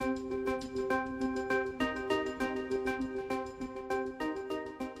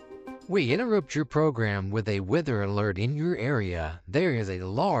We interrupt your program with a weather alert in your area. There is a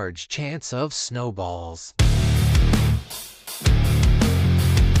large chance of snowballs.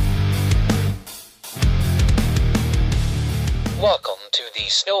 Welcome to the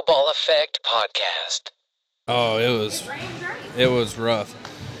Snowball Effect podcast. Oh, it was rough.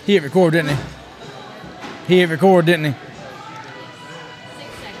 He hit record, didn't he? He hit record, didn't he? 6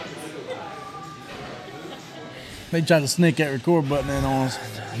 seconds. They tried to sneak that record button in on us.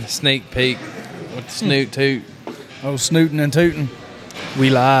 Sneak peek with the snoot toot. Oh, snooting and tooting. We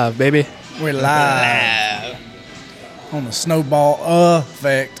live, baby. We're live on the Snowball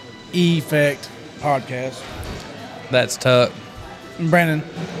Effect podcast. That's Tuck. Brandon,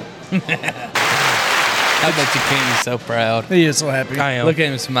 I bet you can't be so proud. he is so happy. I am. Look at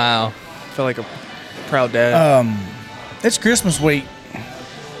him smile. I feel like a proud dad. It's Christmas week.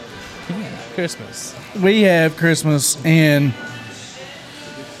 Yeah, Christmas. We have Christmas in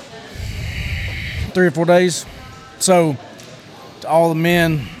 3 or 4 days. So, to all the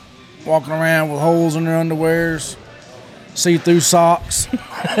men walking around with holes in their underwears, see-through socks,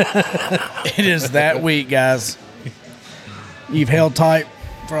 it is that week, guys. You've held tight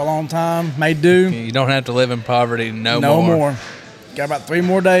for a long time, made do. You don't have to live in poverty no No more. more. Got about 3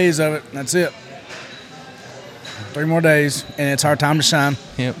 more days of it, and that's it. 3 more days, and it's our time to shine.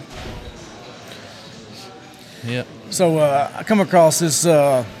 Yep. Yep. So I come across this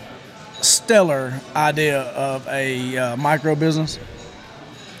stellar idea of a micro business.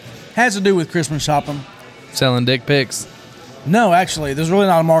 Has to do with Christmas shopping. Selling dick pics. No, actually, there's really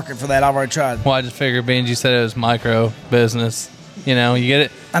not a market for that. I've already tried. Well, I just figured being you said it was micro business. You know, you get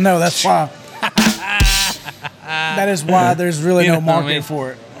it? I know, that's why. That is why there's really You no know what I market mean?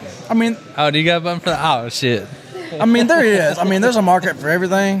 for it. I mean, Oh, do you got a button for that? Oh, shit. there is. I mean, there's a market for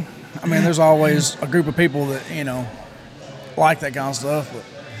everything. I mean, there's always a group of people that, like that kind of stuff.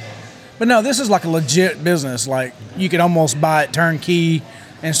 But no, this is like a legit business. Like, you can almost buy it turnkey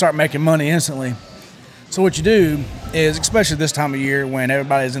and start making money instantly. So what you do is, especially this time of year when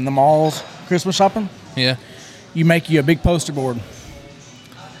everybody's in the malls Christmas shopping, Yeah. you make you a big poster board.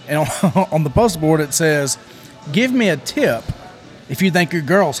 And on the poster board it says, "Give me a tip if you think your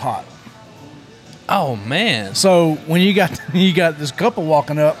girl's hot." Oh, man. So when you got this couple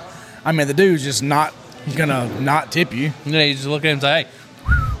walking up, I mean, the dude's just not gonna not tip you. You know, you just look at him and say, hey,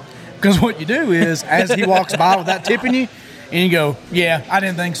 Because what you do is, as he walks by without tipping you, and you go, "Yeah, I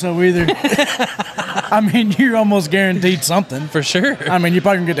didn't think so either." I mean, you're almost guaranteed something. for sure. I mean, you're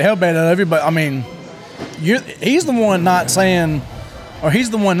probably gonna get the hell bait out of you, but I mean, he's the one not saying, or he's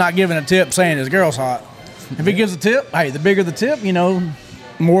the one not giving a tip saying his girl's hot. If he gives a tip, hey, the bigger the tip,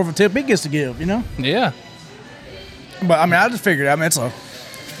 more of a tip he gets to give, Yeah. But I mean, I just figured, it's a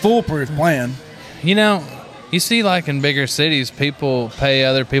foolproof plan. You know, you see, like in bigger cities, people pay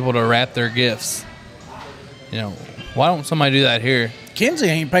other people to wrap their gifts. Why don't somebody do that here? Kenzie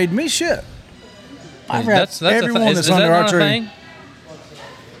ain't paid me shit. I've That's wrapped everyone is that's that under not our a tree. thing?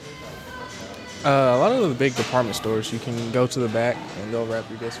 A lot of the big department stores, you can go to the back and they'll wrap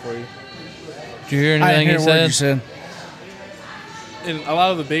your gifts for you. Did you hear I anything didn't he hear a word you said? said. In a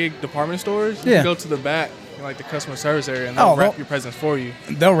lot of the big department stores, you Yeah. can go to the back, like the customer service area, and Oh, they'll wrap well- your presents for you.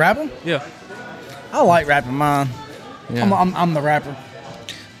 They'll wrap them? Yeah. I like wrapping mine. Yeah. I'm the rapper.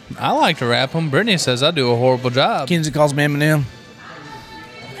 I like to wrap them. Brittany says I do a horrible job. Kenzie calls me Eminem.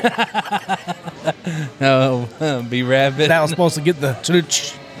 No, be rabbit. That was supposed to get the.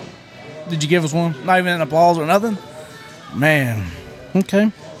 Did you give us one? Not even an applause or nothing? Man.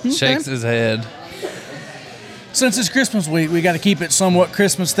 Okay. Shakes his head. Since it's Christmas week, we got to keep it somewhat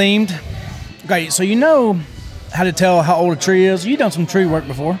Christmas themed. Okay, so you know how to tell how old a tree is. You've done some tree work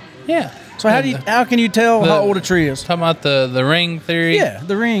before. Yeah. So how can you tell how old a tree is? Talking about the ring theory? Yeah,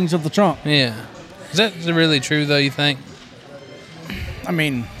 the rings of the trunk. Yeah. Is that really true, though, you think? I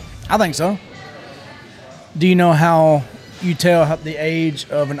mean, I think so. Do you know how you tell the age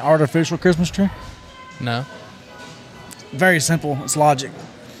of an artificial Christmas tree? No. Very simple. It's logic.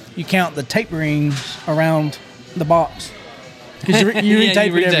 You count the tape rings around the box. Because you Yeah,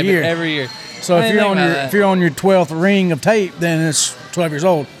 retape it every year. Every year. So I if didn't think about that. if you're on your 12th ring of tape, then it's 12 years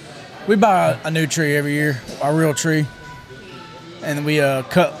old. We buy a new tree every year, a real tree, and we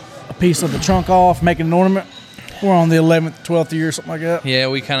cut a piece of the trunk off, make it an ornament. We're on the 11th, 12th year, something like that. Yeah,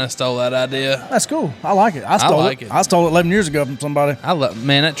 we kind of stole that idea. That's cool. I like it. I stole like it. I stole it 11 years ago from somebody.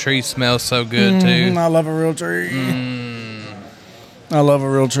 Man, that tree smells so good, too. I love a real tree. I love a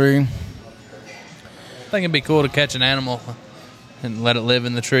real tree. I think it'd be cool to catch an animal and let it live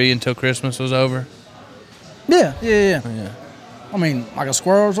in the tree until Christmas was over. Yeah. Yeah. I mean, like a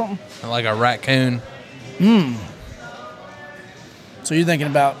squirrel or something. Like a raccoon. So you're thinking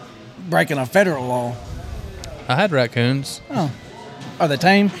about breaking a federal law. I had raccoons. Oh, are they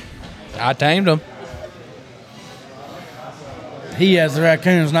tame? I tamed them. He has the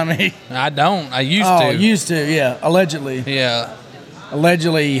raccoons, not me. I don't. I used Oh, to. used to, yeah. Allegedly. Yeah.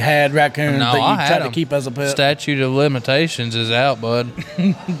 Allegedly he had raccoons No, that you I had tried to them. keep as a pet. Statute of limitations is out, bud.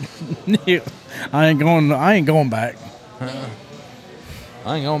 I ain't going back.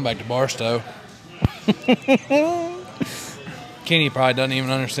 I ain't going back to Barstow. Kenny probably doesn't even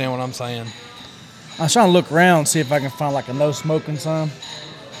understand what I'm saying. I was trying to look around, see if I can find like a no smoking sign.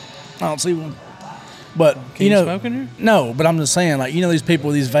 I don't see one. But Can you smoke in here? No, but I'm just saying, like, these people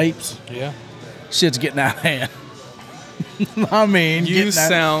with these vapes, Yeah. shit's getting out of hand. I mean, You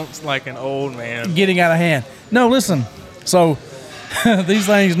sound like an old man. getting out of hand. No, listen. So these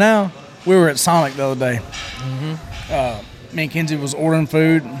things now, we were at Sonic the other day. Me and Kenzie was ordering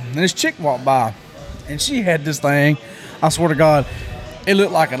food, and this chick walked by, and she had this thing. I swear to God, it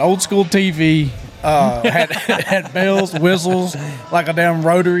looked like an old school TV. Had bells, whistles, like a damn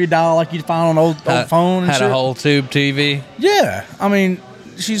rotary dial, like you'd find on an old phone. And Had shit. a whole tube TV. Yeah, I mean,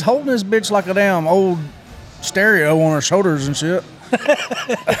 she's holding this bitch like a damn old stereo on her shoulders and shit,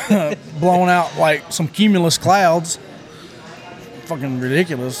 blowing out like some cumulus clouds. Fucking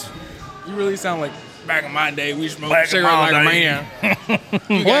ridiculous. You really sound like back in my day. We smoked Back in cigarette my like a day. man.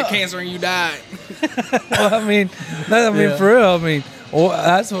 You got cancer and you died. Well, I mean, Yeah. for real. I mean,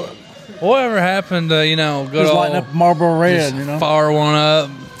 that's whatever happened to good Just old lighting up Marlboro Red, just fire one up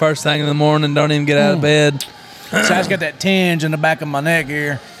first thing in the morning. Don't even get out of bed. So I just got that tinge in the back of my neck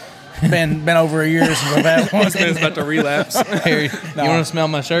here. Been over a year since I've had one. This man's about to relapse. Here, you want to smell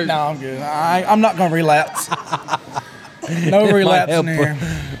my shirt? No, I'm good. I'm not gonna relapse. No relapse in here.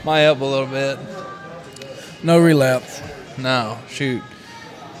 Might help a little bit. No relapse. No, shoot.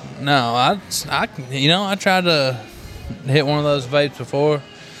 No, I tried to hit one of those vapes before,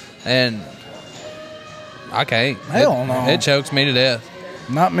 and I can't. Hell no. It chokes me to death.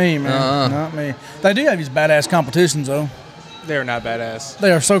 Not me, man. Not me. They do have these badass competitions though. They're not badass.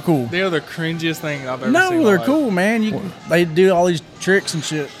 They are so cool. They're the cringiest thing I've ever seen. No, in my they're life. cool, man. They do all these tricks and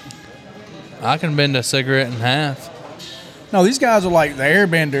shit. I can bend a cigarette in half. No, these guys are like the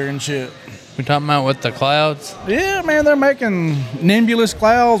airbender and shit. We talking about with the clouds? Yeah, man, they're making nebulous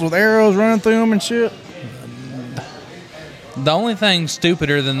clouds with arrows running through them and shit. The only thing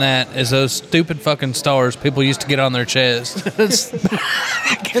stupider than that is those stupid fucking stars people used to get on their chest. Idiots,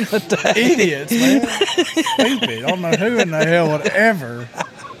 man. Stupid. I don't know who in the hell would ever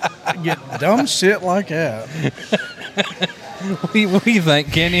get dumb shit like that. What do you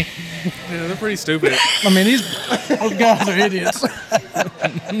think, Kenny? Yeah, they're pretty stupid. I mean, those guys are idiots.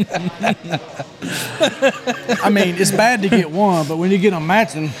 I mean, it's bad to get one, but when you get them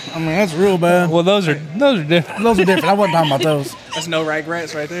matching, I mean, that's real bad. Well, those are different. Those are different. I wasn't talking about those. That's no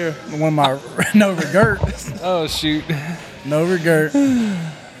regrets right there. One of my no regret. Oh shoot! No regret.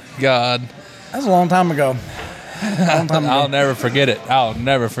 God, That's a long time ago. I'll never forget it. I'll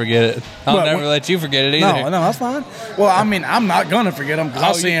never forget it. I'll What, never what- let you forget it either. No, that's fine. Well, I mean, I'm not gonna forget them because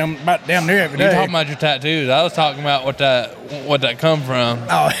I see them about damn near every You're day. talking about your tattoos. I was talking about what that come from.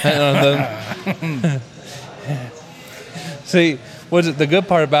 Oh, See, the good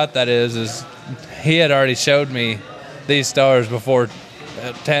part about that is he had already showed me these stars before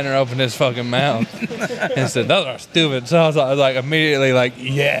Tanner opened his fucking mouth and said those are stupid. So I was like immediately like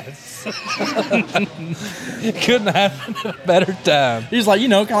yes. Couldn't happen at a better time. he's like,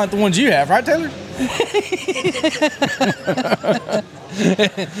 kind of like the ones you have, right, Taylor?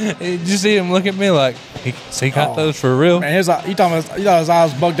 Did you see him look at me like he got those for real? Man, you thought his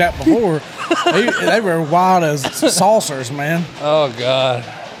eyes bugged out before. They were wild as saucers, man. Oh God.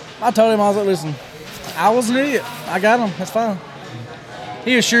 I told him, I was like, listen, I was an idiot. I got them. That's fine.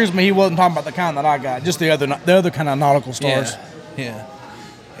 He assures me he wasn't talking about the kind that I got, just the other kind of nautical stars. Yeah.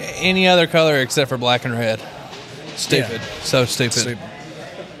 Any other color except for black and red. Stupid. Yeah. So stupid.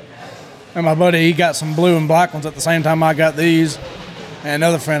 And my buddy, he got some blue and black ones at the same time I got these. And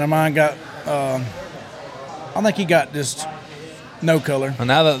another friend of mine got, I think he got just no color. Well,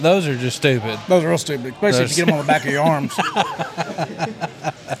 now that those are just stupid. Those are real stupid, especially if you get them on the back of your arms.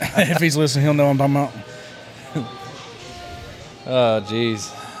 If he's listening, he'll know what I'm talking about. Oh,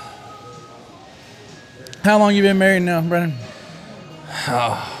 jeez. How long you been married now, Brennan?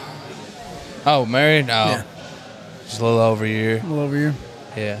 Oh, married? Oh, Yeah. just a little over a year. A little over a year.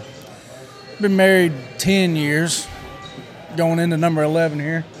 Yeah. Been married 10 years, going into number 11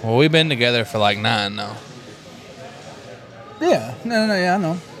 here. Well, we've been together for like 9 now. Yeah, yeah, I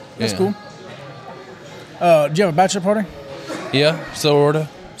know. That's Yeah. cool. Did you have a bachelor party? Yeah, sorta.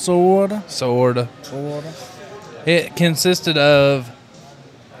 Sorta. It consisted of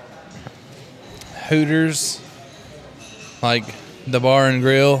Hooters, like the bar and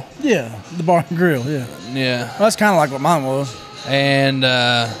grill. Yeah, the bar and grill. Yeah, Yeah. well, that's kind of like what mine was. And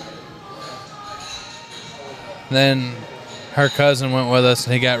then her cousin went with us,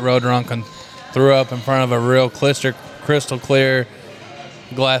 and he got real drunk and threw up in front of a real crystal clear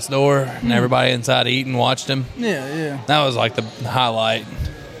glass door, and everybody inside eating watched him. Yeah. That was like the highlight.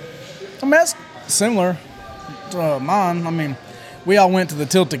 I mean, that's similar to mine. I mean, we all went to the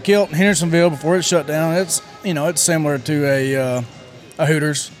Tilted Kilt in Hendersonville before it shut down. It's it's similar to a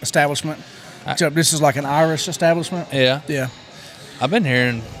Hooters establishment, except this is like an Irish establishment. Yeah. Yeah. I've been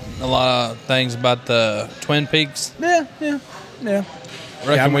hearing a lot of things about the Twin Peaks. Yeah.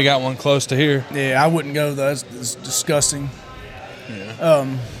 Reckon we got one close to here. Yeah, I wouldn't go though. It's disgusting.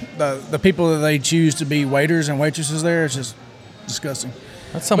 Yeah. The people that they choose to be waiters and waitresses there, it's just disgusting.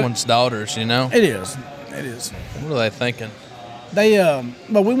 That's someone's daughters, you know? It is. What are they thinking?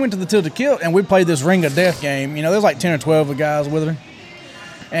 But we went to the Tilted Kilt and we played this Ring of Death game. You know, there's like 10 or 12 of the guys with me.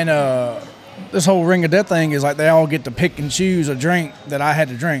 And this whole Ring of Death thing is like they all get to pick and choose a drink that I had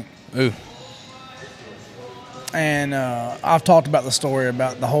to drink. Ooh. And I've talked about the story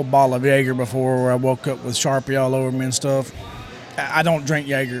about the whole bottle of Jaeger before, where I woke up with Sharpie all over me and stuff. I don't drink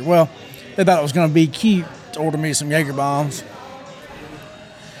Jaeger. Well, they thought it was going to be cute to order me some Jaeger bombs.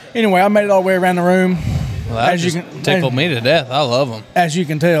 Anyway, I made it all the way around the room. Well, that just tickled me to death. I love them. As you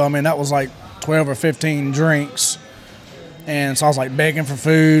can tell, I mean, that was like 12 or 15 drinks. And so I was like begging for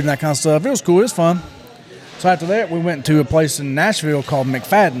food and that kind of stuff. It was cool. It was fun. So after that, we went to a place in Nashville called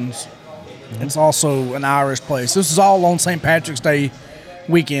McFadden's. It's also an Irish place. This is all on St. Patrick's Day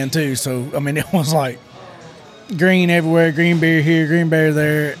weekend, too. So, I mean, it was like green everywhere, green beer here, green beer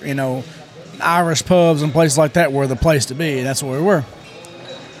there. You know, Irish pubs and places like that were the place to be. And that's where we were.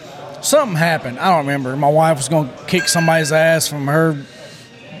 Something happened. I don't remember. My wife was going to kick somebody's ass from her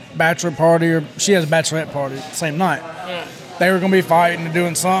bachelor party, or she has a bachelorette party the same night. Yeah. They were going to be fighting and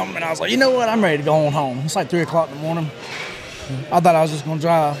doing something, and I was like, you know what? I'm ready to go on home. It's like 3 o'clock in the morning. I thought I was just going to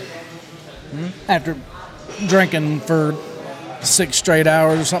drive after drinking for 6 straight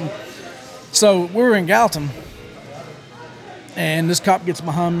hours or something. So we were in Gallatin, and this cop gets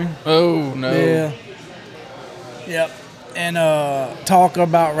behind me. Oh, no. Yeah. Yep. And talk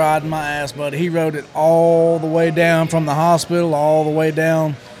about riding my ass, buddy. He rode it all the way down from the hospital, all the way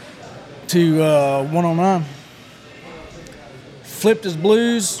down to 109. Flipped his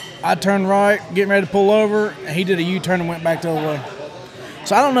blues. I turned right, getting ready to pull over, and he did a U-turn and went back the other way.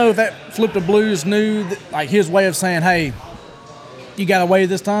 So I don't know if that flipped the blues knew, that, like his way of saying, hey, you got away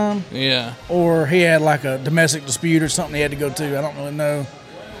this time? Yeah. Or he had like a domestic dispute or something he had to go to. I don't really know.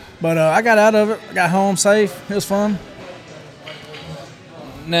 But I got out of it. I got home safe. It was fun.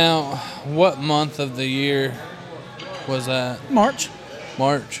 Now, what month of the year was that? March.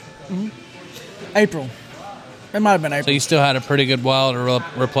 Mm-hmm. April. It might have been April. So you still had a pretty good while to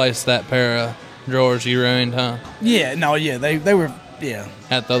replace that pair of drawers you ruined, huh? Yeah, no, yeah. They were, yeah.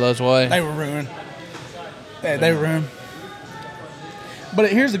 Had to throw those away? They were ruined. Yeah, they were ruined. But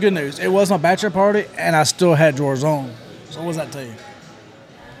here's the good news. It was my bachelor party, and I still had drawers on. So what does that tell you?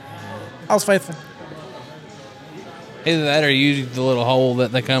 I was faithful. Either that or you use the little hole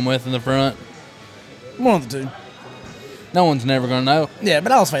that they come with in the front. One of the two. No one's never going to know. Yeah,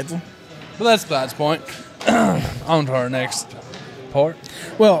 but I was faithful. Well, that's God's point. On to our next part.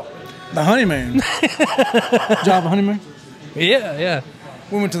 Well, the honeymoon. Did you have a honeymoon? Yeah.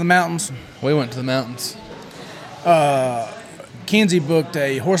 We went to the mountains. We went to the mountains. Kenzie booked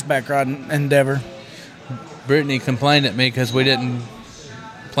a horseback riding endeavor. Brittany complained at me because we didn't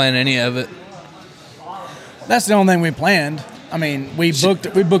plan any of it. That's the only thing we planned. I mean, we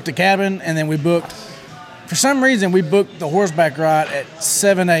booked a cabin, and then we booked. For some reason, we booked the horseback ride at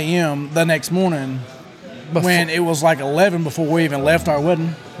 7 a.m. the next morning, when it was like 11 before we even left our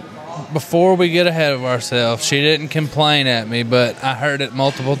wedding. Before we get ahead of ourselves, she didn't complain at me, but I heard it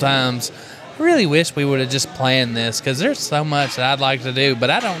multiple times. I really wish we would have just planned this because there's so much that I'd like to do, but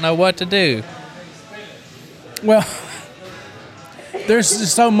I don't know what to do. Well, there's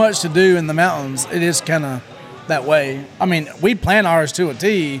just so much to do in the mountains. It is kind of that way. I mean, we plan ours to a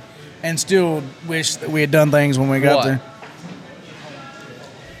T and still wish that we had done things when we got there.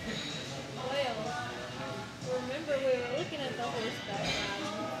 Remember we were looking at the horseback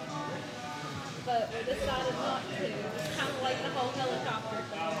riding, but we decided not to. It's kind of like the whole helicopter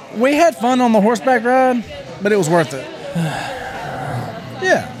thing. We had fun on the horseback ride, but it was worth it.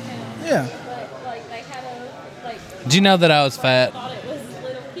 Yeah. But like they had Did you know that I was fat? thought it was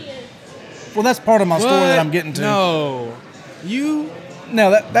little kids. Well, that's part of my story that I'm getting to. No. You? No,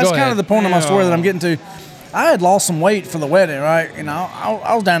 that's Go kind ahead. of the point of my story that I'm getting to. I had lost some weight for the wedding, right? You know,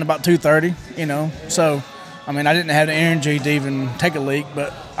 I was down to about 230, you know. So, I mean, I didn't have the energy to even take a leak,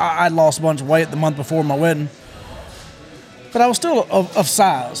 but I'd lost a bunch of weight the month before my wedding. But I was still of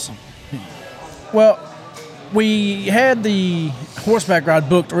size. Well, we had the horseback ride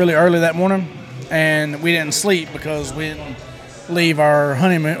booked really early that morning, and we didn't sleep because we didn't leave our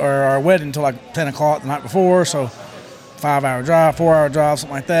honeymoon or our wedding until like 10 o'clock the night before. So 5-hour drive, 4-hour drive,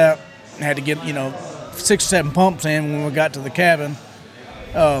 something like that. I had to get, 6 or 7 pumps in when we got to the cabin.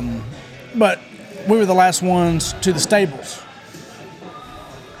 But we were the last ones to the stables.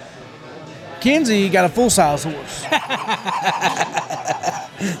 Kenzie got a full-size horse.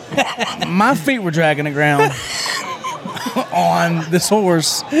 My feet were dragging the ground on this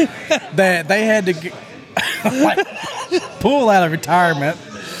horse that they had to pull out of retirement,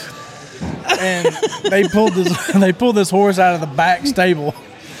 and they pulled this horse out of the back stable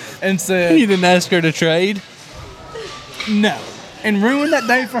and said, You didn't ask her to trade? no, and ruined that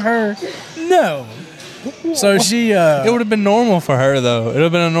day for her. No. So she It would have been normal for her, though. It would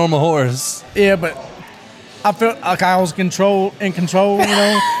have been a normal horse. yeah, but I felt like I was in control,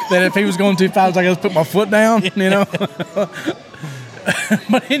 that if he was going too fast, I could put my foot down,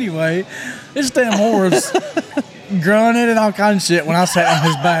 But anyway, this damn horse grunted and all kinds of shit when I sat on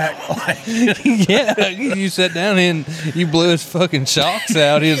his back. Yeah, you sat down and you blew his fucking shocks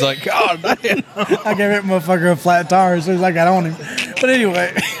out. He was like, God damn. I gave that motherfucker a flat tire as soon as I got on him. But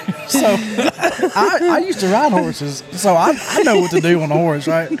anyway, so I used to ride horses, so I know what to do on a horse,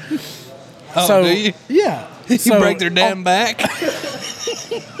 right? Oh, So, do you? yeah. You break their damn back?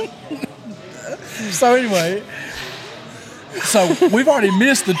 So anyway, we've already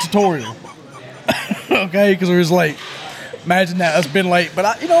missed the tutorial, okay? Because we was late. Imagine that, us been late.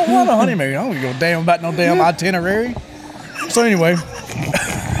 But we're on a honeymoon. I don't give a damn about no damn itinerary. So anyway,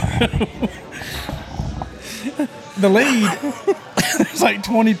 the lead, it's like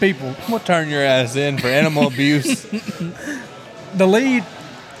 20 people. We'll turn your ass in for animal abuse. The lead,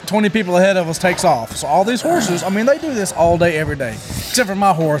 20 people ahead of us, takes off. So all these horses, I mean, they do this all day, every day. Except for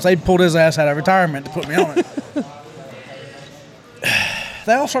my horse. They pulled his ass out of retirement to put me on it.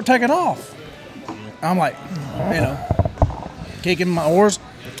 They all start taking off. I'm like, kicking my horse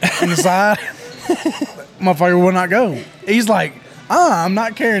in the side. Motherfucker will not go. He's like, I'm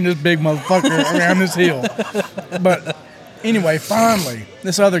not carrying this big motherfucker around this hill. But anyway, finally,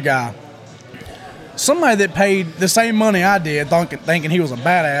 this other guy, somebody that paid the same money I did, thinking he was a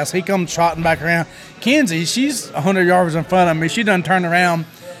badass, he comes trotting back around. Kenzie, she's 100 yards in front of me. She done turned around.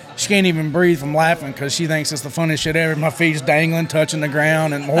 She can't even breathe from laughing because she thinks it's the funniest shit ever. My feet's dangling, touching the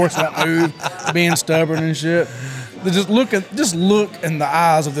ground, and my horse won't move, being stubborn and shit. Just look in the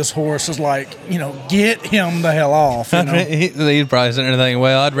eyes of this horse is like, get him the hell off. He'd probably sitting there thinking,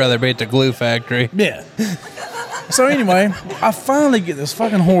 well, I'd rather be at the glue factory. Yeah. So anyway, I finally get this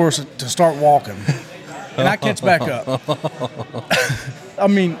fucking horse to start walking, and I catch back up. I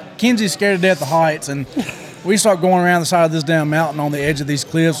mean, Kenzie's scared to death of heights, and we start going around the side of this damn mountain on the edge of these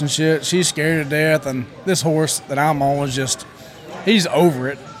cliffs and shit. She's scared to death, and this horse that I'm on was he's over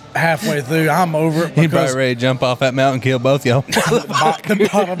it halfway through. I'm over it. He'd probably ready to jump off that mountain and kill both y'all. The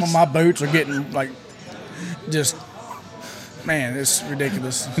bottom of my boots are getting man, it's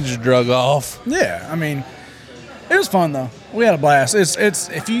ridiculous. Just drug off. Yeah, I mean, it was fun though. We had a blast. It's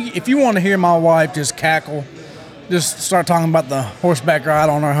if you want to hear my wife just cackle, just start talking about the horseback ride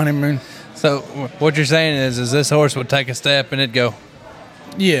on our honeymoon. So what you're saying is this horse would take a step and it'd go.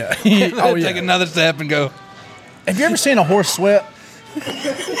 Yeah. Oh yeah. Take another step and go. Have you ever seen a horse sweat?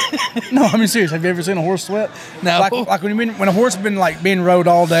 No, I mean serious. Have you ever seen a horse sweat? No. Like when a horse has been being rode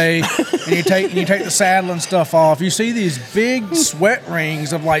all day, and you take the saddle and stuff off, you see these big sweat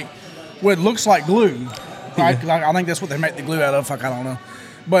rings of what looks like glue. Right? 'Cause I think that's what they make the glue out of. I don't know,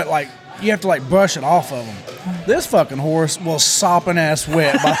 but you have to brush it off of them. This fucking horse was sopping ass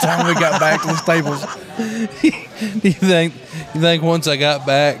wet by the time we got back to the stables. Do you think once I got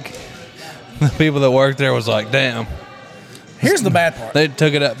back, the people that worked there was like, damn. Here's the bad part. They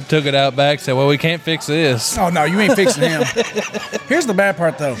took it out back, said, well, we can't fix this. Oh no, you ain't fixing him. Here's the bad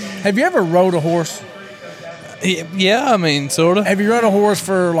part though. Have you ever rode a horse? Yeah, I mean, sort of. Have you rode a horse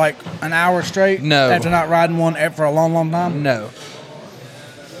for an hour straight? No. After not riding one for a long, long time? No.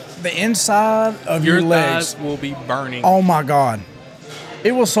 The inside of your legs thighs will be burning. Oh my God.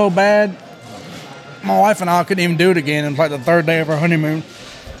 It was so bad. My wife and I couldn't even do it again. It was like the third day of our honeymoon.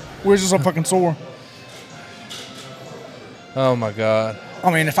 We were just so fucking sore. Oh my God.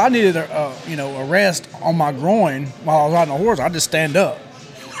 I mean, if I needed a rest on my groin while I was riding a horse, I'd just stand up.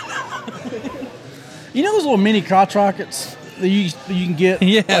 You know those little mini crotch rockets that you can get,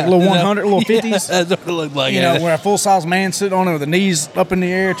 Yeah, like little 100, little 50s. Yeah, that's what it looked like. You know, where a full size man sitting on it with the knees up in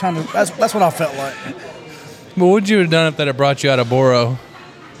the air trying to. That's what I felt like. But what would you have done if that had brought you out a burro?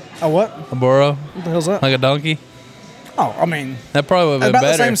 A what? A burro? What the hell's that? Like a donkey? Oh, I mean, That probably would have about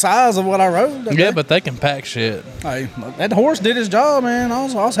been the better. same size of what I rode. that Yeah, day. but they can pack shit. Hey, that horse did his job, man. I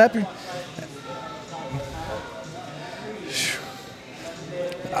was happy.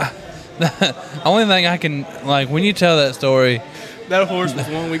 Only thing I can, like, when you tell that story, That horse was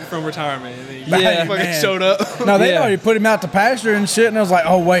 1 week from retirement. And then Yeah, he fucking man. showed up. No, they Yeah. already put him out to pasture and shit, and I was like,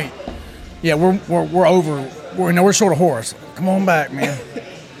 oh wait, yeah, we're over. We're short a horse. Come on back, man.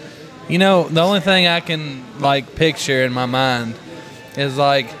 you know, the only thing I can, like, picture in my mind is,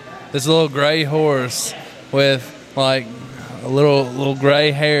 like, this little gray horse with, like, a little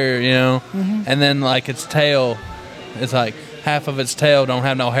gray hair, you know, and then, like, its tail, it's like half of its tail don't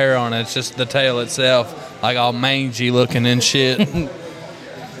have no hair on it. It's just the tail itself, like, all mangy looking and shit.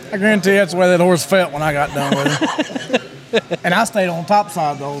 I guarantee that's the way that horse felt when I got done with him. And I stayed on top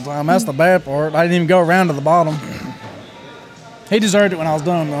side the whole time. That's the bad part. I didn't even go around to the bottom. He deserved it when I was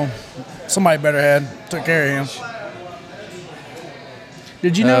done, though. Somebody better had took care of him.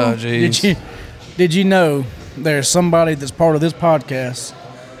 Did you know? Oh, jeez. Did you know there's somebody that's part of this podcast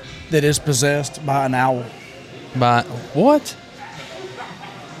that is possessed by an owl? But what?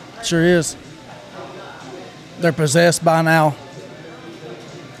 Sure is. They're possessed by an owl.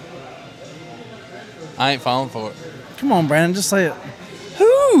 I ain't falling for it. Come on, Brandon, just say it.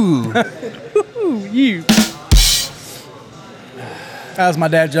 Who? Ooh, you. That was my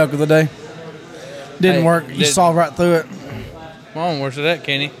dad joke of the day. Didn't Hey, work. You saw right through it. Come on, where's it at,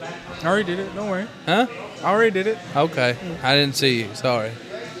 Kenny? I already did it. Don't worry. Huh? I already did it. Okay. I didn't see you. Sorry.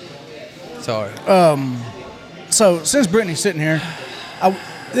 Sorry. So since Brittany's sitting here,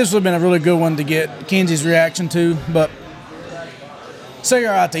 this would have been a really good one to get Kenzie's reaction to. But say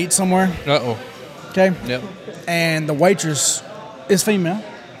you're out to eat somewhere, Uh-oh. okay, Yep. and the waitress is female,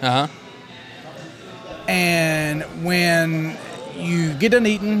 Uh-huh. and when you get done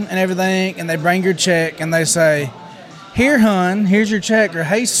eating and everything, and they bring your check and they say, "Here, hun, here's your check," or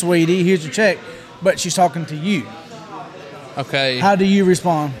 "Hey, sweetie, here's your check," but she's talking to you. Okay. How do you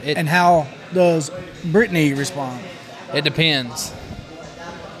respond? It- And how does Brittany respond? It depends.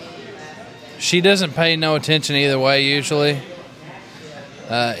 She doesn't pay no attention either way usually.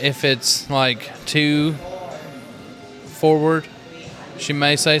 If it's like too forward, she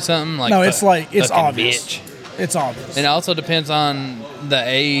may say something like, No, it's like it's "Fucking obvious. bitch." It's obvious. It also depends on the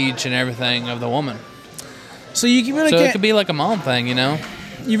age and everything of the woman. So you really So it can't. could be like a mom thing, you know,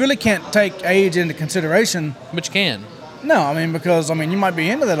 You really can't take age into consideration. but you can. No, I mean because you might be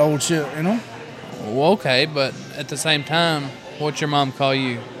into that old shit, you know. Well, okay, but at the same time, what's your mom call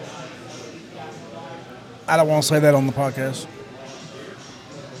you? I don't want to say that on the podcast.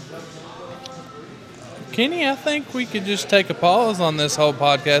 Kenny, I think we could just take a pause on this whole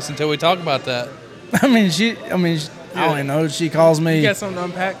podcast until we talk about that. I don't even know. She calls me. You got something to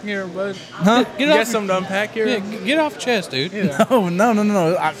unpack here, bud? Huh? Get You off got something to unpack here? Yeah, get off your chest, dude. Yeah. No.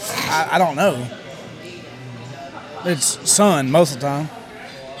 I don't know. It's son most of the time.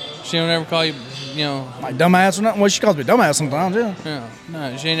 She don't ever call you, you know, Like dumbass or nothing. Well, she calls me dumbass sometimes. Yeah.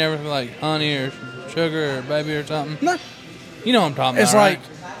 no, she ain't ever like honey or sugar or baby or something. No. You know what I'm talking It's about,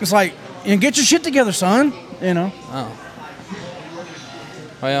 like get your shit together, son. You know. right? Oh.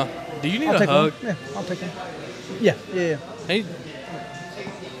 Well, Do you need I'll a take hug? one. Yeah, I'll take one. Yeah.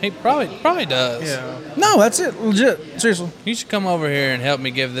 he probably does. Yeah. No, that's it. Legit. Seriously. You should come over here and help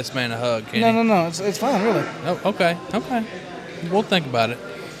me give this man a hug, Kenny. No. It's fine, really. Oh, okay. We'll think about it.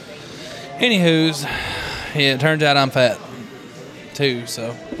 Anywho's, yeah, it turns out I'm fat too.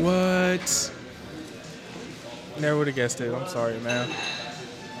 So What? Never would have guessed it. I'm sorry, man.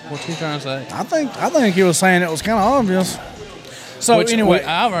 what you trying to say? I think he was saying it was kind of obvious. So Which, anyway,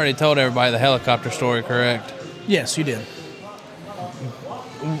 I've already told everybody the helicopter story, correct? yes, you did.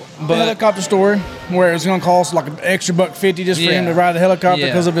 The But helicopter story where it was going to cost like an extra $1.50 just for him Yeah. to ride a helicopter Yeah.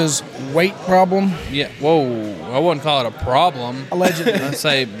 because of his weight problem. yeah, whoa, I wouldn't call it a problem. Allegedly. I'd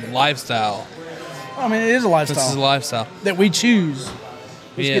say lifestyle. I mean, it is a This lifestyle is a lifestyle. that we choose.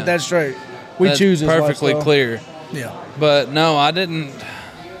 Let's Yeah. get that straight. We That's choose this perfectly lifestyle. clear. Yeah. But no, I didn't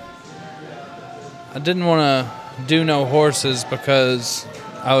want to do no horses because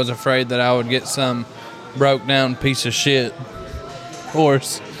I was afraid that I would get some broke down piece of shit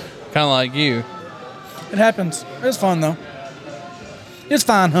horse, kind of like you. It happens. It's fun though. It's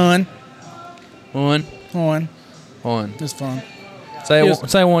fine, hun. One. It's fun. Say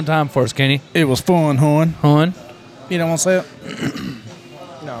Yes. say one time for us, Kenny. It was fun, hun. One. You don't want to say it?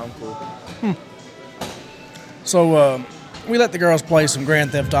 No, I'm cool. So, we let the girls play some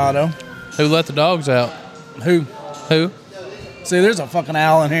Grand Theft Auto. Who let the dogs out? Who? Who? See, there's a fucking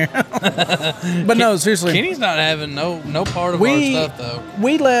owl in here. But no, seriously. Kenny's not having no part of our stuff though.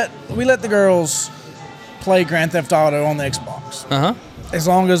 We let the girls play Grand Theft Auto on the Xbox. Uh huh. As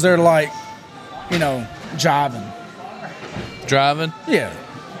long as they're like, jiving. Driving. Yeah,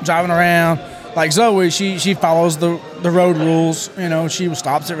 driving around. Like Zoe, she follows the road rules. She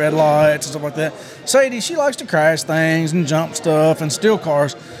stops at red lights and stuff like that. Sadie, she likes to crash things and jump stuff and steal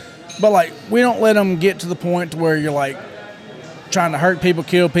cars. But like, we don't let them get to the point to where you're like trying to hurt people,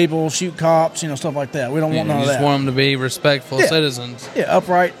 kill people, shoot cops, stuff like that. We don't want none of that. You just want them to be respectful citizens. Yeah,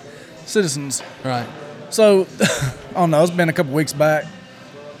 upright citizens. Right. So, I don't know. It's been a couple weeks back.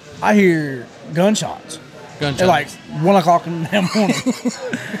 I hear gunshots. They're like 1 o'clock in the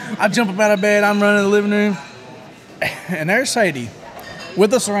morning. I jump up out of bed. I'm running to the living room. And there's Sadie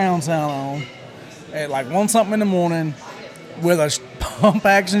with the surround sound on at like 1 something in the morning with a pump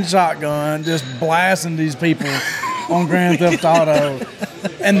action shotgun just blasting these people on Grand Theft Auto.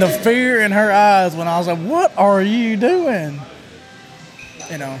 And the fear in her eyes when I was like, what are you doing?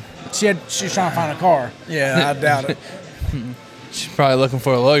 She's trying to find a car. Yeah, I doubt it. She's probably looking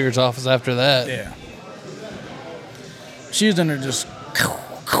for a lawyer's office after that. Yeah. She's in there just.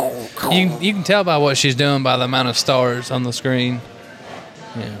 You can tell by what she's doing by the amount of stars on the screen.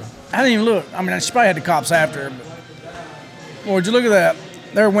 Yeah. I didn't even look. I mean, she probably had the cops after her. But, well, would you look at that?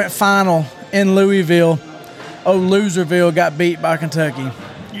 There went final in Louisville. Oh, Loserville got beat by Kentucky.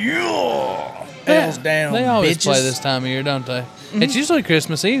 Yeah. L's down. They always bitches. play this time of year, don't they? Mm-hmm. It's usually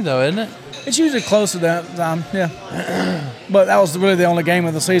Christmas Eve, though, isn't it? It's usually close to that time, yeah. But that was really the only game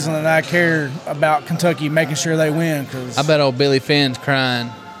of the season that I care about Kentucky making sure they win. Cause I bet old Billy Finn's crying.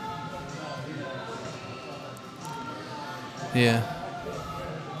 Yeah.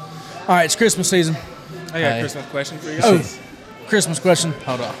 All right, it's Christmas season. I got a Christmas question for you. Oh, Christmas question.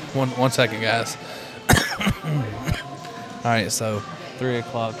 Hold on. One second, guys. All right, so 3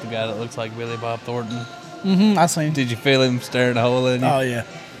 o'clock, the guy that looks like Billy Bob Thornton. Mm-hmm, I seen. Did you feel him staring a hole in you? Oh, yeah.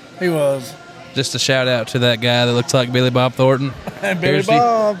 He was. Just a shout out to that guy that looks like Billy Bob Thornton. Billy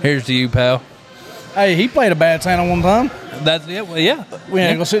Bob. Here's to you, pal. Hey, he played a bad Santa one time. That's it. Well, yeah. We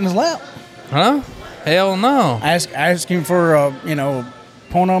had to go sit in his lap. Huh? Hell no. Ask him for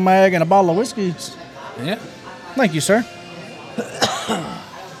porno mag and a bottle of whiskey. Yeah. Thank you, sir.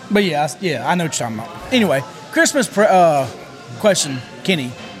 But yeah, I know what you're talking about. Anyway, Christmas question,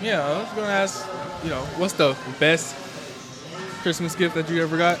 Kenny. Yeah, I was going to ask, what's the best Christmas gift that you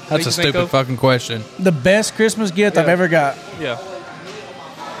ever got? That's a stupid fucking question. The best Christmas gift I've ever got. Yeah.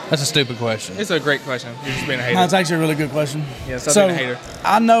 That's a stupid question. It's a great question. You're just being a hater. That's actually a really good question. Yeah, stop being a hater.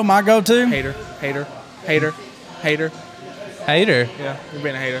 I know my go-to. Hater. Yeah, you're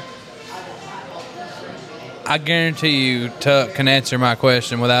being a hater. I guarantee you Tuck can answer my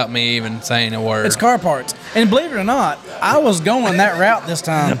question without me even saying a word. It's car parts. And believe it or not, I was going that route this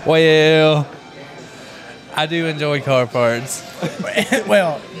time. Well, I do enjoy car parts.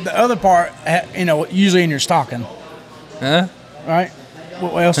 Well, the other part, usually in your stocking. Huh? Right?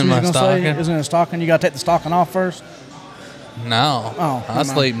 What else In was my you going to stocking? say? Isn't it a stocking? You got to take the stocking off first? No. Oh, I never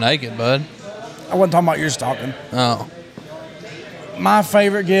sleep naked, bud. I wasn't talking about your stocking. Oh. My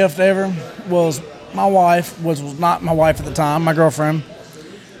favorite gift ever was my wife, was not my wife at the time, my girlfriend,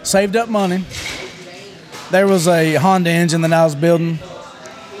 saved up money. There was a Honda engine that I was building,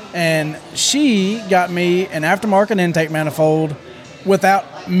 and she got me an aftermarket intake manifold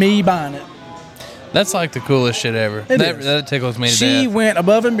without me buying it. That's like the coolest shit ever. That tickles me to She death. went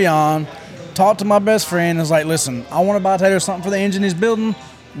above and beyond, talked to my best friend, and was like, listen, I want to buy Taylor something for the engine he's building.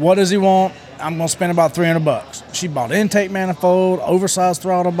 What does he want? I'm going to spend about $300. She bought intake manifold, oversized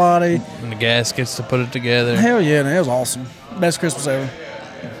throttle body. And the gaskets to put it together. Hell yeah, it was awesome. Best Christmas ever.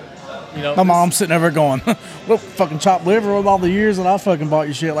 You know, My mom's sitting over going, look, fucking chopped liver with all the years that I fucking bought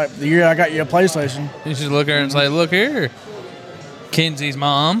you shit. Like the year I got you a PlayStation. You should look at her and say, look here. Kenzie's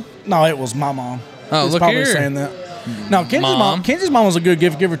mom. No, it was my mom. Oh, It's look probably here. saying that. No, Kenzie's mom was a good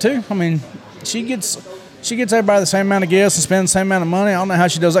gift giver too. I mean, she gets everybody the same amount of gifts and spends the same amount of money. I don't know how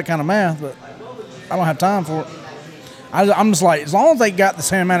she does that kind of math, but I don't have time for it. I'm just like, as long as they got the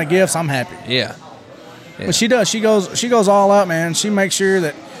same amount of gifts, I'm happy. Yeah. But she does. She goes all out, man. She makes sure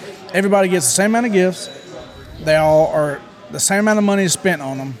that everybody gets the same amount of gifts. They all are the same amount of money is spent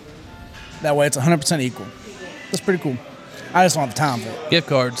on them. That way, it's 100% equal. That's pretty cool. I just don't have the time for it. Gift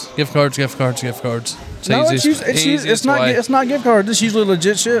cards. It's No, easiest it's not. way. It's not gift cards. It's usually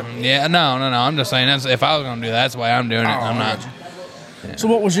legit shit. Yeah, no. I'm just saying, if I was going to do that, that's the way I'm doing it. I'm not. So,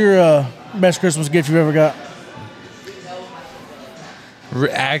 what was your best Christmas gift you ever got?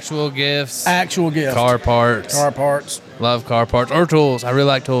 Actual gifts. Actual gift. Car parts. Car parts. Love car parts. Or tools. I really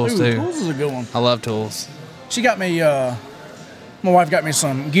like tools, Ooh, too. tools is a good one. I love tools. She got me, my wife got me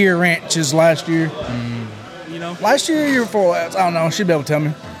some gear wrenches last year. You know, Last year, year before last. I don't know. She'd be able to tell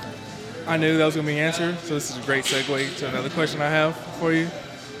me. I knew that was going to be the answer, so this is a great segue to another question I have for you.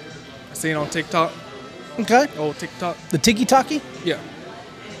 I seen on TikTok, Okay. old TikTok. The Tiki Taki? Yeah.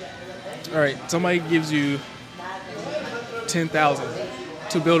 All right, somebody gives you 10,000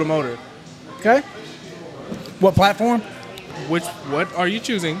 to build a motor. Okay. What platform? What are you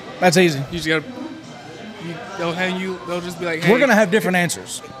choosing? That's easy. You just gotta. They'll just be like, hey. We're going to have different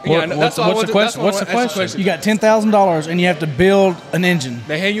ansers. Yeah, that's why I what's the wanted- question? that's What's why I the wanted to ask question? You got $10,000 and you have to build an engine.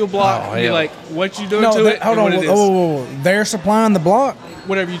 They hand you a block Oh, and be hell. like, what you doing No, to it hold and on. what it is. Whoa. They're supplying the block?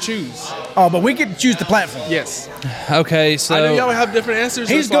 Whatever you choose. Oh, but we get to choose the platform. Yes. Okay, so. I know y'all have different answers.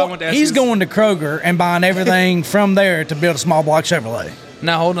 He's, That's why I wanted to ask he's you. going to Kroger and buying everything from there to build a small block Chevrolet.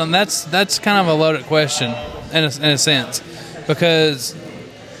 Now, hold on. That's kind of a loaded question in a sense. Because.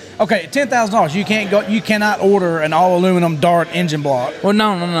 Okay, $10,000. You cannot order an all aluminum Dart engine block. Well,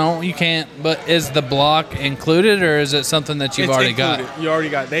 no, you can't. But is the block included, or is it something that you've It's already included. got? You already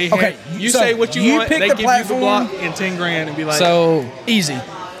got. They Okay, you so say what you you want. pick They the give you the platform. block in 10 grand and be like, So, Easy.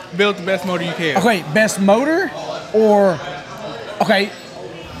 build the best motor you can. Okay, best motor or okay.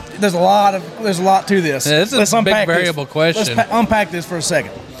 There's a lot to this. Yeah, this is Let's a big unpack this. variable question. Let's unpack this for a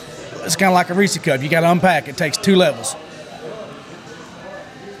second. It's kind of like a Reese cup. You got to unpack. It takes two levels.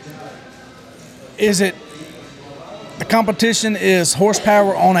 Is it the competition is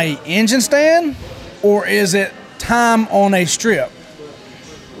horsepower on a engine stand, or is it time on a strip?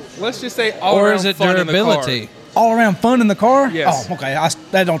 Let's just say all or around is it fun in the car. durability? All around fun in the car? Yes. Oh, okay.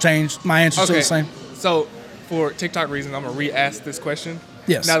 That don't change. My answer's still Okay. the same. So for TikTok reasons, I'm gonna re-ask this question.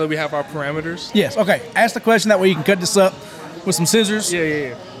 Yes. Now that we have our parameters. Yes. Okay. Ask the question. That way you can cut this up with some scissors.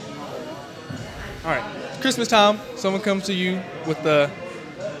 Yeah. All right. Christmas time, someone comes to you with an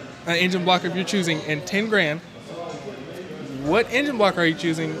engine block of your choosing and 10 grand. What engine block are you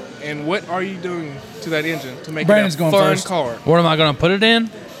choosing, and what are you doing to that engine to make Brandon's it a going fun first. car? What am I going to put it in?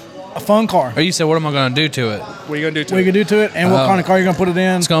 A fun car. Or you said, what am I going to do to it? What are you gonna do to What you it? can do to it, and what kind of car you gonna put it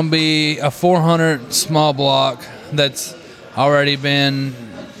in? It's going to be a 400 small block that's already been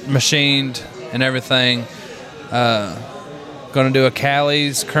machined and everything. Going to do a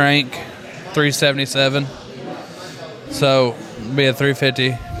Callie's crank 377. So, it'll be a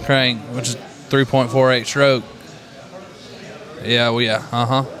 350 crank, which is 3.48 stroke.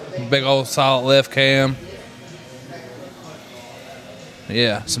 Yeah. Big old solid lift cam.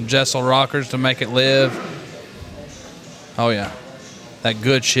 Yeah, some Jessel rockers to make it live. Oh yeah, that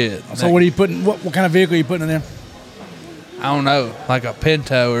good shit. So what are you putting? What kind of vehicle are you putting in there? I don't know, like a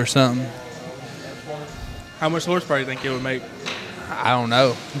Pinto or something. How much horsepower do you think it would make? I don't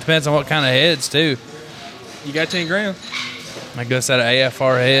know. It depends on what kind of heads too. You got 10 grand. I guess that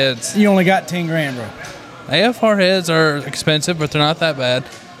AFR heads. You only got 10 grand, bro. AFR heads are expensive, but they're not that bad.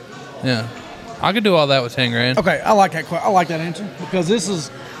 Yeah, I could do all that with 10 grand. Okay, I like that. I like that answer because this is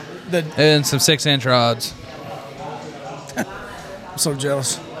the. And some 6-inch rods. I'm so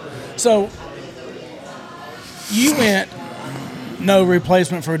jealous. So you went no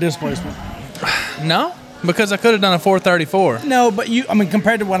replacement for a displacement. No, because I could have done a 434. No, but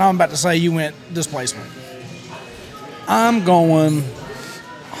compared to what I'm about to say, you went displacement. I'm going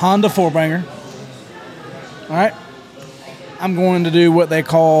Honda four-banger. All right. I'm going to do what they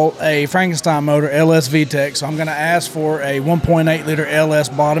call a Frankenstein motor, LS VTEC. So I'm going to ask for a 1.8 liter LS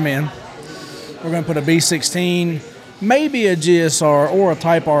bottom end. We're going to put a B16, maybe a GSR or a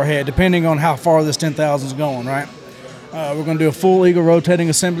Type R head, depending on how far this 10,000 is going, right? We're going to do a full Eagle rotating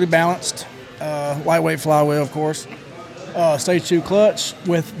assembly balanced, lightweight flywheel, of course. Stage 2 clutch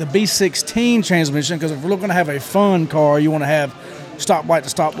with the B16 transmission, because if we're looking to have a fun car, you want to have stoplight to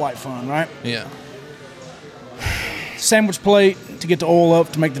stoplight fun, right? Yeah. Sandwich plate to get the oil up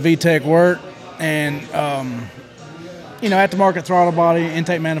to make the VTEC work, and aftermarket throttle body,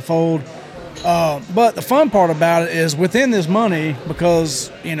 intake manifold. But the fun part about it is within this money, because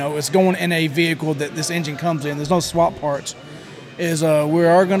it's going in a vehicle that this engine comes in. There's no swap parts. Is we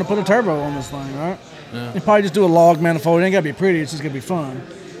are going to put a turbo on this thing, right? Yeah. You probably just do a log manifold. It ain't got to be pretty. It's just going to be fun.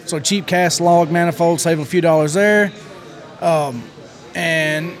 So cheap cast log manifold, save a few dollars there.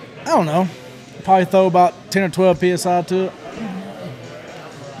 And I don't know, probably throw about 10 or 12 psi to it,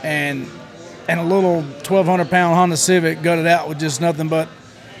 and a little 1,200-pound Honda Civic gutted out with just nothing but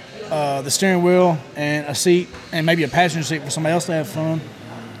the steering wheel and a seat and maybe a passenger seat for somebody else to have fun.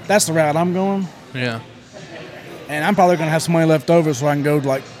 That's the route I'm going. Yeah. And I'm probably going to have some money left over so I can go to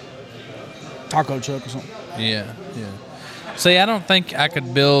like taco truck or something. Yeah. See, I don't think I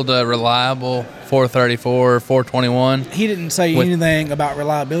could build a reliable 434 or 421. He didn't say With- anything about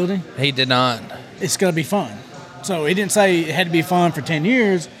reliability. He did not. It's going to be fun. So he didn't say it had to be fun for 10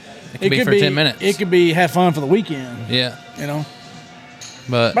 years. It could be for 10 minutes. It could be have fun for the weekend. Yeah. You know?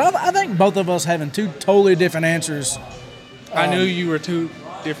 But But I think both of us having two totally different answers. I knew you were two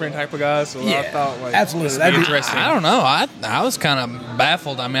different type of guys, so I thought like absolutely. this would That'd be be- interesting. I don't know. I was kind of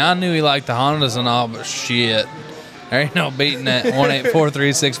baffled. I mean, I knew he liked the Hondas and all, but shit. There ain't no beating that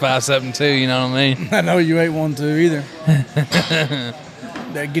 1-843-6572, you know what I mean? I know you ain't one too either.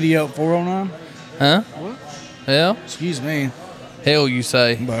 That giddy up 409? Huh? Hell? Excuse me. Hell, you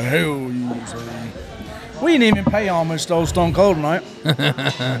say. The hell you say? We didn't even pay homage to old Stone Cold tonight.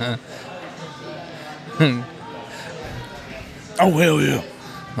 Oh, hell yeah.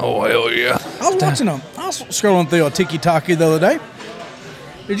 Oh, hell yeah. I was scrolling through a tiki-taki the other day.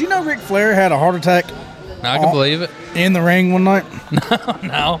 Did you know Ric Flair had a heart attack I can believe it. in the ring one night?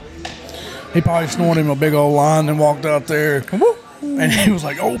 No. He probably snorted him a big old line and walked out there. And he was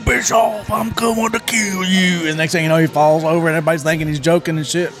like, "Oh, Bischoff, I'm coming to kill you." And next thing you know, he falls over and everybody's thinking he's joking and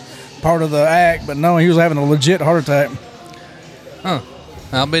shit. Part of the act. But no, he was having a legit heart attack. Huh.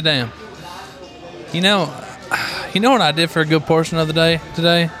 I'll be damned. You know what I did for a good portion of the day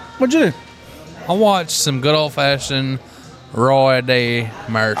today? What'd you do? I watched some good old-fashioned Roy Day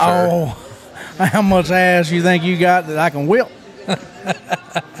Mercer. Oh, how much ass you think you got that I can whip?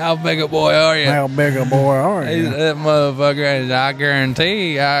 How big a boy are you? How big a boy are you? That motherfucker, I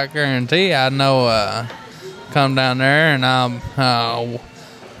guarantee, I know, come down there and I'll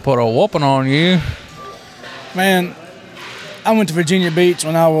put a whooping on you. Man, I went to Virginia Beach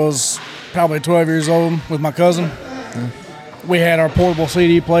when I was probably 12 years old with my cousin. We had our portable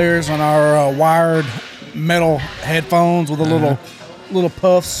CD players and our wired metal headphones with the little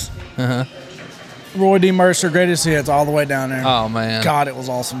puffs. Roy D. Mercer, greatest hits all the way down there. Oh, man. God, it was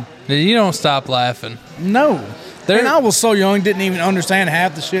awesome. You don't stop laughing. No. And I was so young, didn't even understand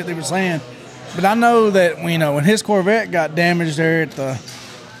half the shit they were saying. But I know that, you know, when his Corvette got damaged there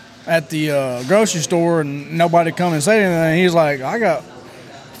at the grocery store and nobody come and say anything, he's like, "I got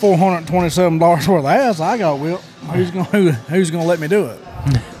 $427 worth of ass. I got whipped. Who's gonna let me do it?"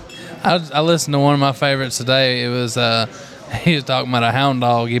 I listened to one of my favorites today. It was he was talking about a hound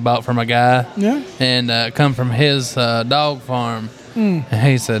dog he bought from a guy. Yeah. And come from his dog farm. And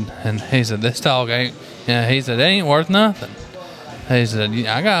he said, this dog ain't. Yeah, he said it ain't worth nothing. He said,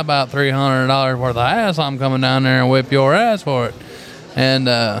 I got about $300 worth of ass. I'm coming down there and whip your ass for it. And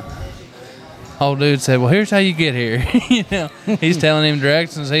old dude said, well, here's how you get here. You know, he's telling him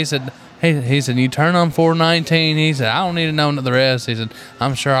directions. He said, you turn on 419. He said, I don't need to know the rest. He said,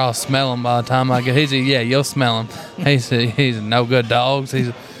 I'm sure I'll smell them by the time I get. He said, yeah, you'll smell them. He said, no good dogs. He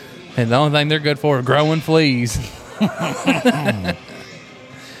said, and the only thing they're good for is growing fleas. That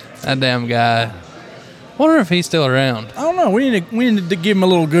damn guy. Wonder if he's still around. I don't know. We need to give him a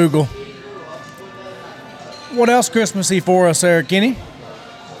little Google. What else Christmassy for us there, Kenny?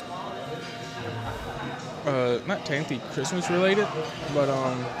 Not technically Christmas related, but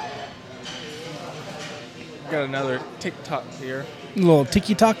got another TikTok here. A little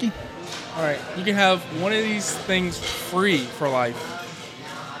tiki-taki? All right, you can have one of these things free for life.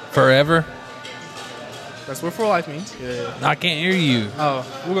 Forever? That's what for life means. Yeah. I can't hear you. Oh,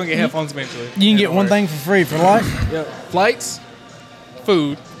 we're gonna get headphones eventually. You can get one thing for free for life? Yep. Flights,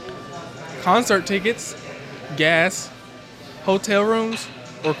 food, concert tickets, gas, hotel rooms,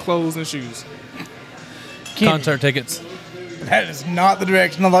 or clothes and shoes. Kenny, Concert tickets. that is not the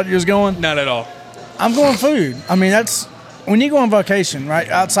direction I thought you was going. Not at all. I'm going food. I mean, that's when you go on vacation, right,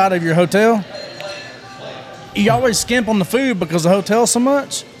 outside of your hotel, you always skimp on the food because the hotel's so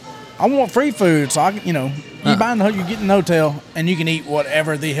much. I want free food, so you get in the hotel and you can eat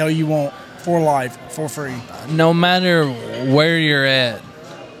whatever the hell you want for life for free. No matter where you're at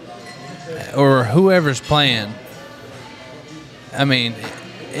or whoever's playing, I mean,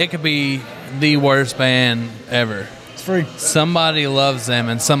 it could be the worst band ever. It's free. Somebody loves them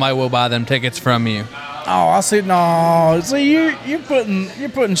and somebody will buy them tickets from you. Oh, I see. No, see, you're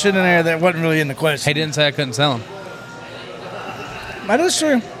putting shit in there that wasn't really in the question. He didn't say I couldn't sell them. That is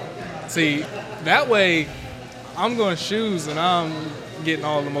true. See, that way, I'm going shoes and I'm getting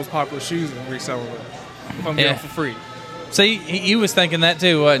all the most popular shoes and reselling them if I'm getting them for free. See, you was thinking that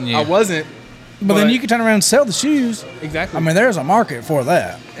too, wasn't you? I wasn't. But then you can turn around and sell the shoes. Exactly. I mean, there's a market for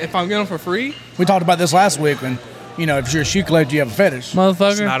that. If I'm getting them for free, We talked about this last week when, if you're a shoe collector, you have a fetish.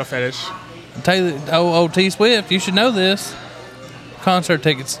 Motherfucker. it's not a fetish. Taylor, T Swift, you should know this. Concert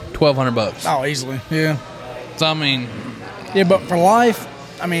tickets, $1,200. Oh, easily. Yeah. So I mean, Yeah, but for life,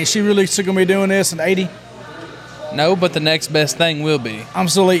 I mean, is she really still going to be doing this at 80? No, but the next best thing will be. I'm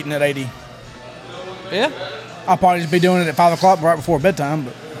still eating at 80. Yeah. I'll probably just be doing it at 5 o'clock right before bedtime.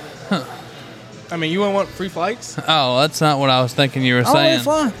 But I mean, you wouldn't want free flights? Oh, that's not what I was thinking you were saying.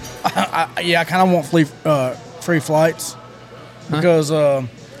 fine. I kind of want free flights because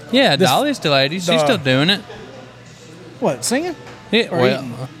Yeah, Dolly's still 80. She's still doing it. what, singing? Yeah, Or well,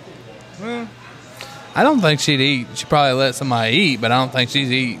 eating? I don't think she'd eat. She'd probably let somebody eat, but I don't think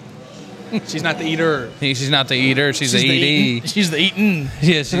she's eat. She's not the eater. She's not the eater. She's the ED. She's the eating.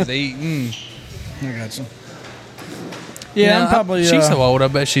 Yeah, she's the eating. I got you. Yeah, I'm probably. She's so old. I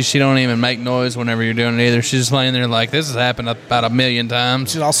bet she don't even make noise whenever you're doing it either. She's just laying there like this has happened about 1,000,000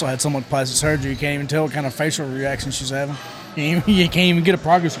 times. She's also had so much plastic surgery. You can't even tell what kind of facial reaction she's having. You can't even get a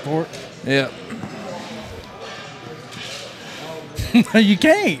progress report. Yeah. You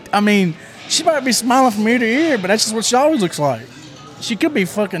can't. I mean, she might be smiling from ear to ear, but that's just what she always looks like. She could be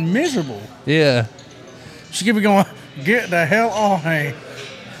fucking miserable. Yeah. She could be going, get the hell off me.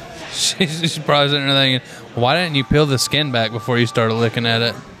 She's probably sitting there thinking, why didn't you peel the skin back before you started looking at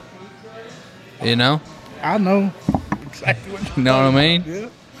it? You know? I know exactly what You know what I mean?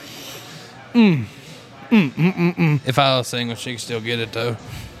 Yeah. If I was single, she could still get it though.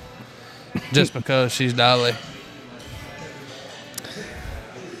 Just because she's Dolly.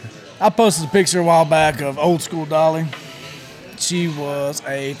 I posted a picture a while back of old school Dolly. She was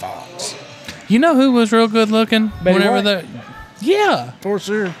a fox. You know who was real good looking? Betty Whenever White? that. Yeah. For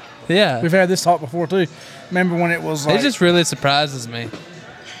sure. Yeah. We've had this talk before, too. Remember when it was like... It just really surprises me.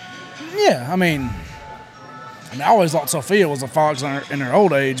 Yeah, I mean, I always thought Sophia was a fox in her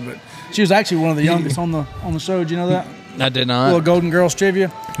old age, but she was actually one of the youngest on the show. Did you know that? I did not. Little Golden Girls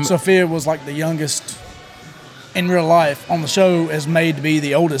trivia. Sophia was like the youngest in real life on the show, as made to be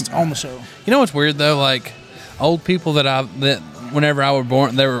the oldest on the show. You know what's weird though? Like old people that whenever I was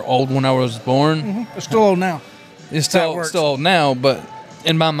born, they were old when I was born. They're still old now. It's how it works. still old now, but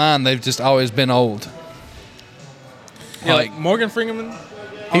in my mind, they've just always been old. Yeah, like Morgan Freeman,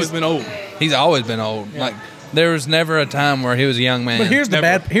 always been old. He's always been old. Like there was never a time where he was a young man. But here's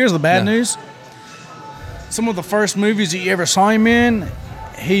the bad news. Some of the first movies that you ever saw him in,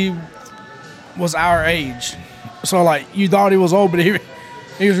 he was our age. So like you thought he was old, but he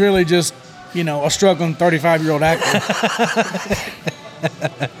was really just, a struggling 35-year-old actor.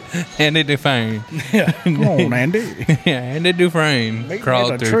 Andy Dufresne. Yeah, come on, Andy. Yeah, Andy Dufresne Beat me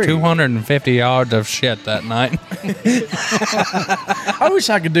crawled at a through tree. 250 yards of shit that night. I wish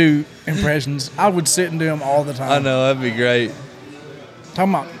I could do impressions. I would sit and do them all the time. I know, that'd be great.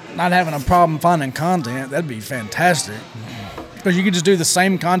 Talking about not having a problem finding content, that'd be fantastic. Because you could just do the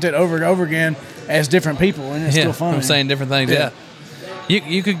same content over and over again as different people, and it's still funny. I'm saying different things. Yeah.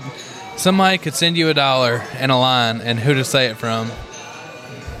 You could. Somebody could send you $1 and a line, and who to say it from.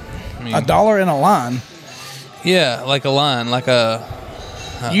 I mean, $1 in a line. Yeah, like a line, like a.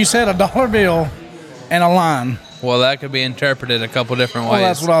 You said $1 bill and a line. Well, that could be interpreted a couple different ways.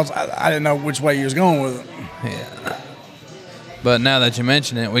 Well, that's what I didn't know which way you was going with it. Yeah. But now that you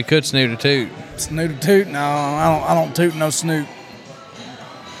mention it, we could snoot a toot. Snoot a toot? No, I don't toot no snoot.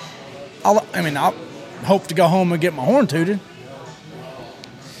 I'll hope to go home and get my horn tooted.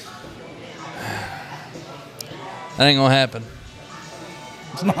 That ain't gonna happen.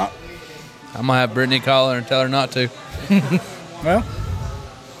 It's not. I'm gonna have Brittany call her and tell her not to. Well,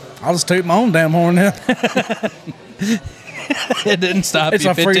 I'll just toot my own damn horn then. It didn't stop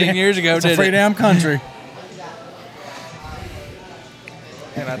you 15 years ago, it's did a free it? damn country.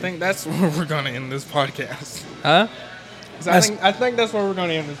 And I think that's where we're going to end this podcast. Huh? So I think that's where we're going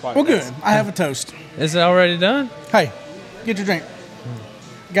to end this podcast. Well, good. I have a toast. Is it already done? Hey, get your drink.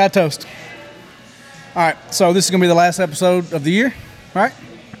 Got a toast. All right, so this is going to be the last episode of the year, right?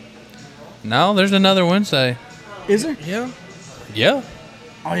 No, there's another Wednesday. Is there? Yeah. Yeah.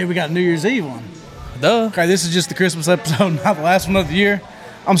 Oh, yeah, we got a New Year's Eve one. Duh. Okay, this is just the Christmas episode, not the last one of the year.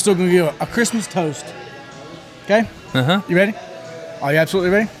 I'm still going to give a Christmas toast. Okay? Uh-huh. You ready? Are you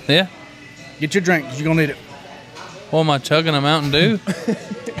absolutely ready? Yeah. Get your drink, because you're going to need it. Well, am I chugging a Mountain Dew?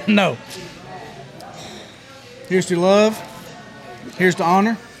 No. Here's to love. Here's to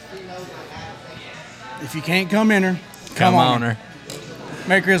honor. If you can't come in her, come on her.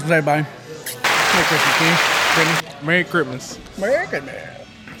 Merry Christmas, everybody. Merry Christmas, King. Brittany. Merry Christmas. Merry Christmas.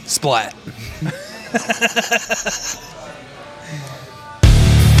 Splat.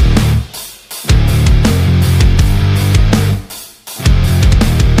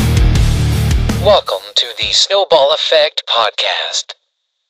 Welcome to the Snowball Effect Podcast.